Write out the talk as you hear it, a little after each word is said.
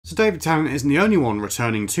So David Tennant isn't the only one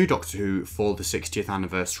returning to Doctor Who for the 60th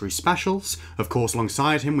anniversary specials. Of course,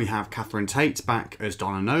 alongside him we have Catherine Tate back as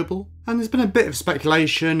Donna Noble. And there's been a bit of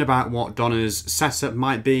speculation about what Donna's setup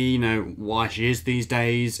might be, why she is these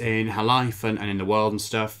days in her life and in the world and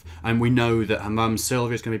stuff. And we know that her mum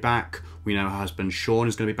Sylvia is going to be back. We know her husband Sean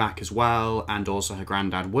is going to be back as well, and also her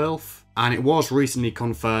granddad Wilf. And it was recently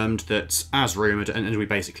confirmed that, as rumoured, and we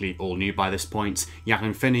basically all knew by this point,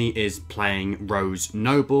 Catherine Finney is playing Rose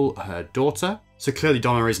Noble, her daughter. So clearly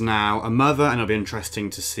Donna is now a mother, and it'll be interesting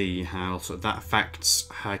to see how that affects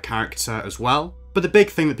her character as well. But the big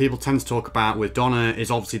thing that people tend to talk about with Donna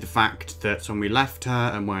is obviously the fact that when we left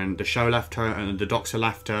her, and when the show left her, and the Doctor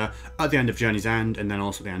left her, at the end of Journey's End, and then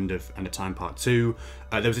also at the end of Time Part 2,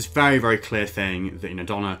 there was this very, very clear thing that,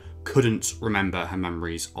 Donna couldn't remember her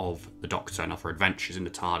memories of the Doctor and of her adventures in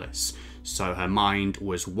the TARDIS. So her mind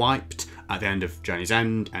was wiped at the end of Journey's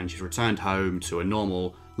End, and she's returned home to a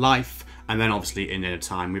normal life. And then obviously in Inner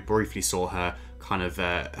Time, we briefly saw her kind of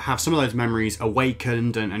have some of those memories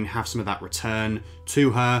awakened and have some of that return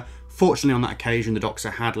to her. Fortunately, on that occasion, the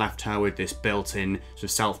Doctor had left her with this built-in sort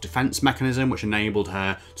of self-defense mechanism, which enabled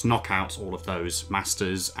her to knock out all of those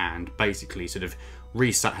masters and basically sort of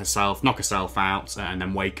reset herself, knock herself out, and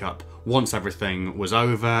then wake up once everything was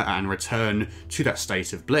over and return to that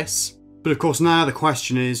state of bliss. But of course now the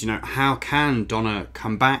question is, how can Donna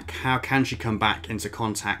come back? How can she come back into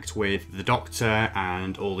contact with the Doctor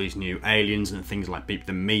and all these new aliens and things like Beep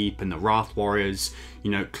the Meep and the Wrath Warriors?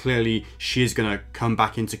 Clearly she is going to come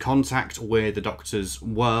back into contact with the Doctor's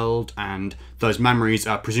world, and those memories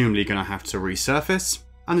are presumably going to have to resurface.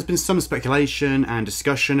 And there's been some speculation and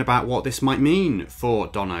discussion about what this might mean for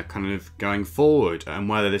Donna kind of going forward, and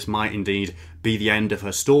whether this might indeed be the end of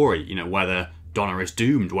her story, whether Donna is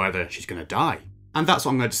doomed, whether she's going to die. And that's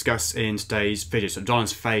what I'm going to discuss in today's video, so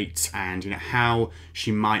Donna's fate and how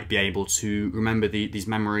she might be able to remember these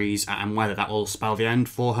memories, and whether that will spell the end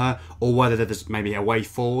for her, or whether there's maybe a way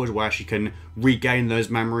forward where she can regain those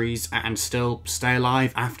memories and still stay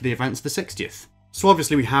alive after the events of the 60th. So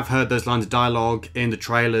obviously we have heard those lines of dialogue in the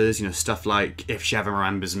trailers, stuff like, if she ever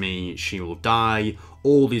remembers me, she will die.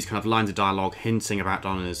 All these kind of lines of dialogue hinting about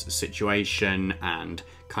Donna's situation and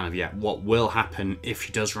kind of, what will happen if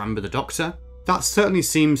she does remember the Doctor. That certainly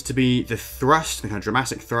seems to be the thrust, the kind of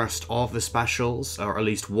dramatic thrust of the specials, or at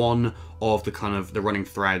least one of the kind of the running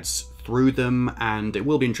threads through them, and it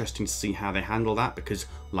will be interesting to see how they handle that, because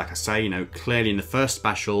like I say, clearly in the first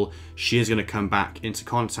special she is going to come back into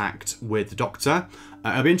contact with the Doctor.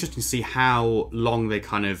 It'll be interesting to see how long they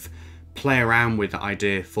kind of play around with the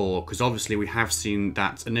idea for, because obviously we have seen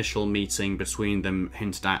that initial meeting between them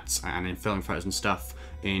hinted at and in filming photos and stuff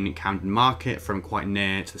in Camden Market from quite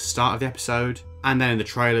near to the start of the episode. And then in the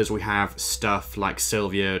trailers we have stuff like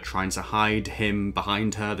Sylvia trying to hide him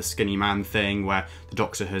behind her, the skinny man thing, where the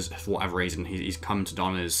Doctor has, for whatever reason, he's come to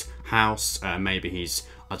Donna's house. Maybe he's,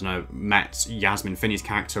 met Yasmin Finney's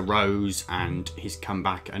character Rose, and he's come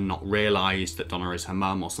back and not realised that Donna is her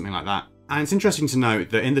mum or something like that. And it's interesting to note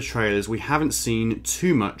that in the trailers we haven't seen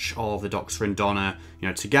too much of the Doctor and Donna,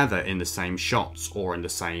 together in the same shots or in the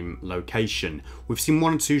same location. We've seen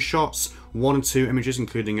one or two shots, one or two images,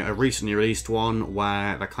 including a recently released one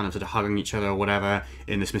where they're kind of sort of hugging each other or whatever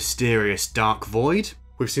in this mysterious dark void.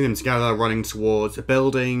 We've seen them together running towards a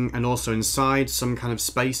building, and also inside some kind of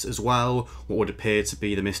space as well, what would appear to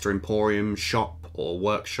be the Mr. Emporium shop or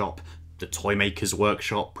workshop, the toy maker's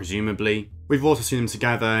workshop presumably. We've also seen them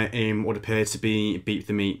together in what appears to be Beep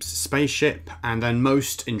the Meep's spaceship, and then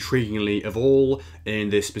most intriguingly of all, in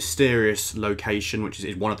this mysterious location, which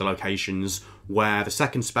is one of the locations where the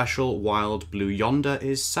second special, Wild Blue Yonder,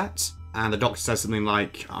 is set. And the Doctor says something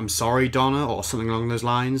like, "I'm sorry, Donna," or something along those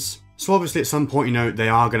lines. So obviously at some point, they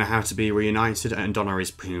are going to have to be reunited, and Donna is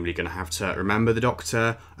presumably going to have to remember the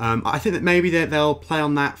Doctor. I think that maybe they'll play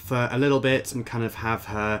on that for a little bit and kind of have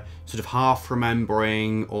her sort of half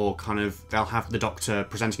remembering, or kind of they'll have the Doctor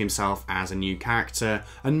presenting himself as a new character,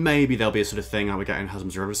 and maybe there'll be a sort of thing like we get in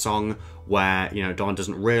Husband's River Song, where, Donna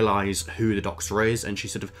doesn't realise who the Doctor is, and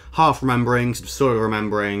she's sort of half remembering, sort of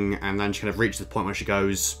remembering, and then she kind of reaches the point where she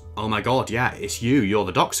goes, "Oh my god, yeah, it's you, you're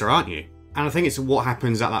the Doctor, aren't you?" And I think it's what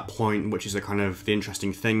happens at that point which is the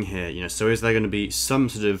interesting thing here, so is there going to be some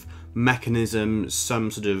sort of mechanism, some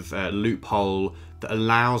sort of loophole that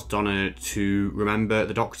allows Donna to remember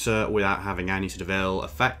the Doctor without having any sort of ill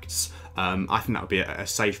effects? I think that would be a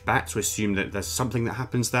safe bet to assume that there's something that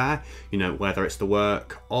happens there, whether it's the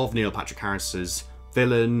work of Neil Patrick Harris's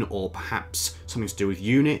villain, or perhaps something to do with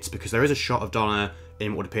units, because there is a shot of Donna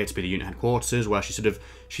in what would appear to be the unit headquarters, where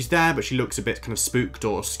she's there, but she looks a bit kind of spooked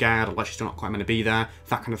or scared, or like she's not quite meant to be there,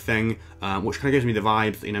 that kind of thing, which kind of gives me the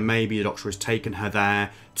vibe that, maybe the Doctor has taken her there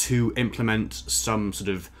to implement some sort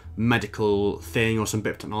of medical thing or some bit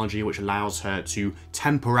of technology which allows her to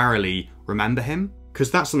temporarily remember him. Because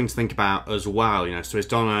that's something to think about as well, so is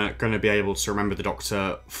Donna going to be able to remember the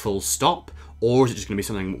Doctor full stop? Or is it just going to be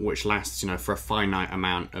something which lasts, for a finite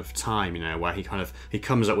amount of time, where he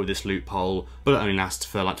comes up with this loophole, but it only lasts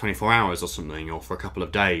for like 24 hours or something, or for a couple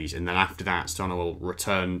of days, and then after that, Donna will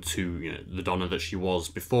return to, the Donna that she was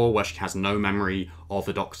before, where she has no memory of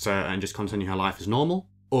the Doctor and just continue her life as normal.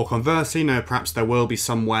 Or conversely, perhaps there will be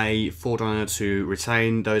some way for Donna to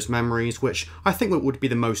retain those memories, which I think would be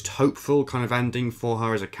the most hopeful kind of ending for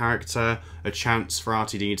her as a character, a chance for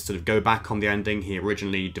RTD to sort of go back on the ending he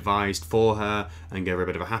originally devised for her and give her a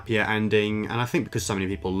bit of a happier ending. And I think because so many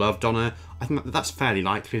people love Donna, I think that's fairly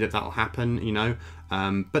likely that that'll happen,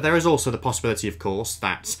 But there is also the possibility, of course,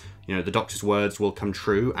 that, the Doctor's words will come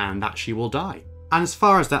true and that she will die. And as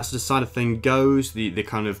far as that sort of side of thing goes, the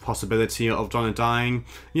kind of possibility of Donna dying,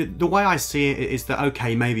 the way I see it is that,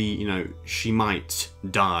 okay, maybe, she might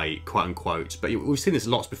die, quote unquote, but we've seen this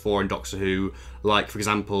lots before in Doctor Who, like, for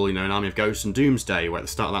example, in Army of Ghosts and Doomsday, where at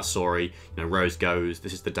the start of that story, Rose goes,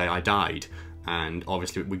 "This is the day I died." And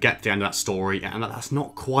obviously we get to the end of that story, and that's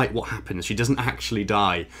not quite what happens. She doesn't actually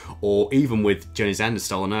die. Or even with Journey's End of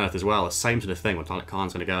Stolen Earth as well, the same sort of thing, where Dalek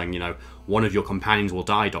Khan's kind of going, one of your companions will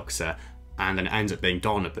die, Doctor. And then it ends up being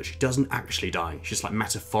Donna, but she doesn't actually die. She just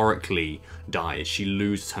metaphorically dies. She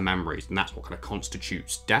loses her memories, and that's what kind of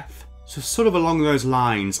constitutes death. So sort of along those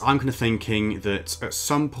lines, I'm kind of thinking that at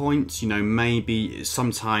some point, maybe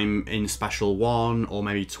sometime in Special 1, or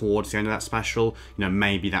maybe towards the end of that special,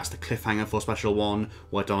 maybe that's the cliffhanger for Special 1,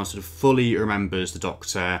 where Donna sort of fully remembers the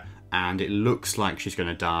Doctor, and it looks like she's going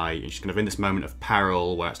to die, and she's kind of in this moment of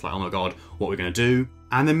peril, where it's like, oh my god, what are we going to do?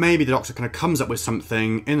 And then maybe the Doctor kind of comes up with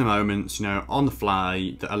something in the moment, on the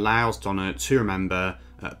fly, that allows Donna to remember,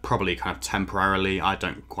 probably kind of temporarily, I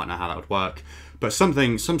don't quite know how that would work, but some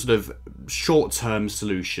sort of short-term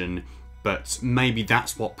solution, but maybe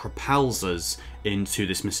that's what propels us into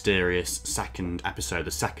this mysterious second episode,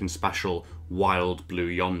 the second special, Wild Blue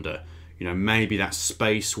Yonder. Maybe that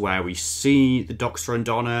space where we see the Doctor and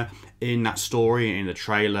Donna in that story, in the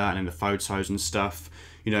trailer and in the photos and stuff.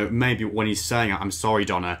 Maybe when he's saying, "I'm sorry,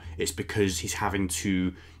 Donna," it's because he's having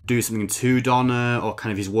to do something to Donna, or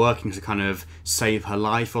kind of he's working to kind of save her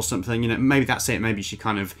life or something. Maybe that's it. Maybe she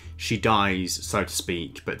dies, so to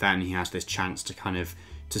speak, but then he has this chance to kind of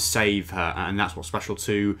to save her, and that's what Special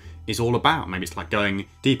 2 is all about. Maybe it's like going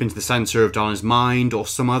deep into the centre of Donna's mind, or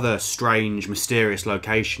some other strange, mysterious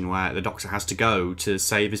location where the Doctor has to go to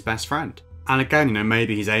save his best friend. And again,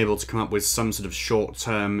 maybe he's able to come up with some sort of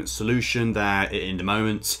short-term solution there in the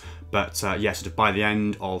moment, but yeah, sort of by the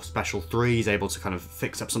end of Special 3, he's able to kind of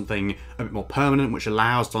fix up something a bit more permanent, which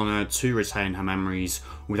allows Donna to retain her memories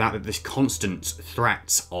without this constant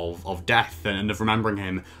threat of death and of remembering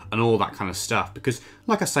him and all that kind of stuff. Because,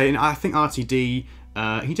 like I say, I think RTD,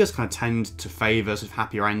 he does kind of tend to favour sort of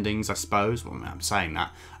happier endings, I suppose. Well, I'm saying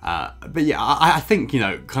that. But yeah, I think,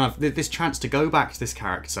 kind of this chance to go back to this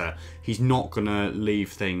character, he's not going to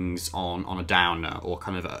leave things on a downer, or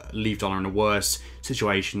kind of leave Donna in a worse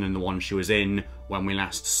situation than the one she was in when we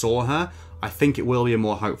last saw her. I think it will be a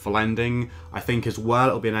more hopeful ending. I think as well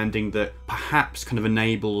it'll be an ending that perhaps kind of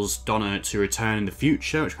enables Donna to return in the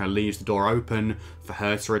future, which kind of leaves the door open for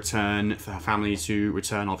her to return, for her family to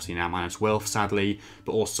return, obviously now minus Wilf, sadly,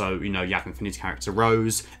 but also, Yasmin Finney's character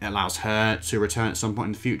Rose. It allows her to return at some point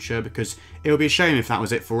in the future, because it would be a shame if that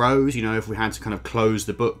was it for Rose, if we had to kind of close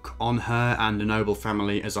the book on her and the Noble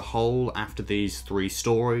family as a whole after these 3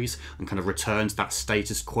 stories, and kind of return to that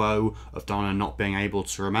status quo of Donna not being able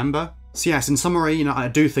to remember. So yes, in summary, I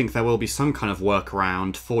do think there will be some kind of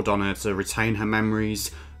workaround for Donna to retain her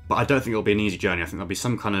memories, but I don't think it'll be an easy journey. I think there'll be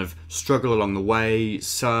some kind of struggle along the way,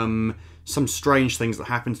 some strange things that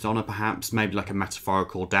happen to Donna perhaps, maybe like a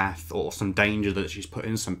metaphorical death, or some danger that she's put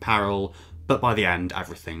in, some peril, but by the end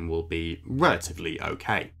everything will be relatively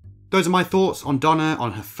okay. Those are my thoughts on Donna,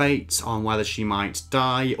 on her fate, on whether she might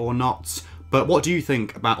die or not. But what do you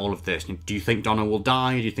think about all of this? Do you think Donna will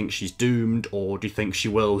die? Do you think she's doomed? Or do you think she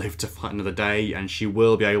will live to fight another day and she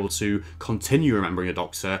will be able to continue remembering the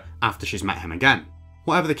Doctor after she's met him again?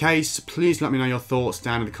 Whatever the case, please let me know your thoughts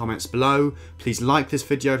down in the comments below. Please like this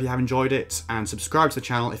video if you have enjoyed it, and subscribe to the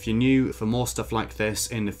channel if you're new for more stuff like this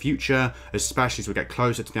in the future, especially as we get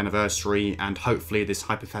closer to the anniversary and hopefully this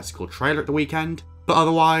hypothetical trailer at the weekend. But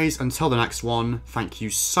otherwise, until the next one, thank you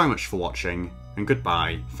so much for watching, and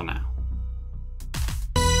goodbye for now.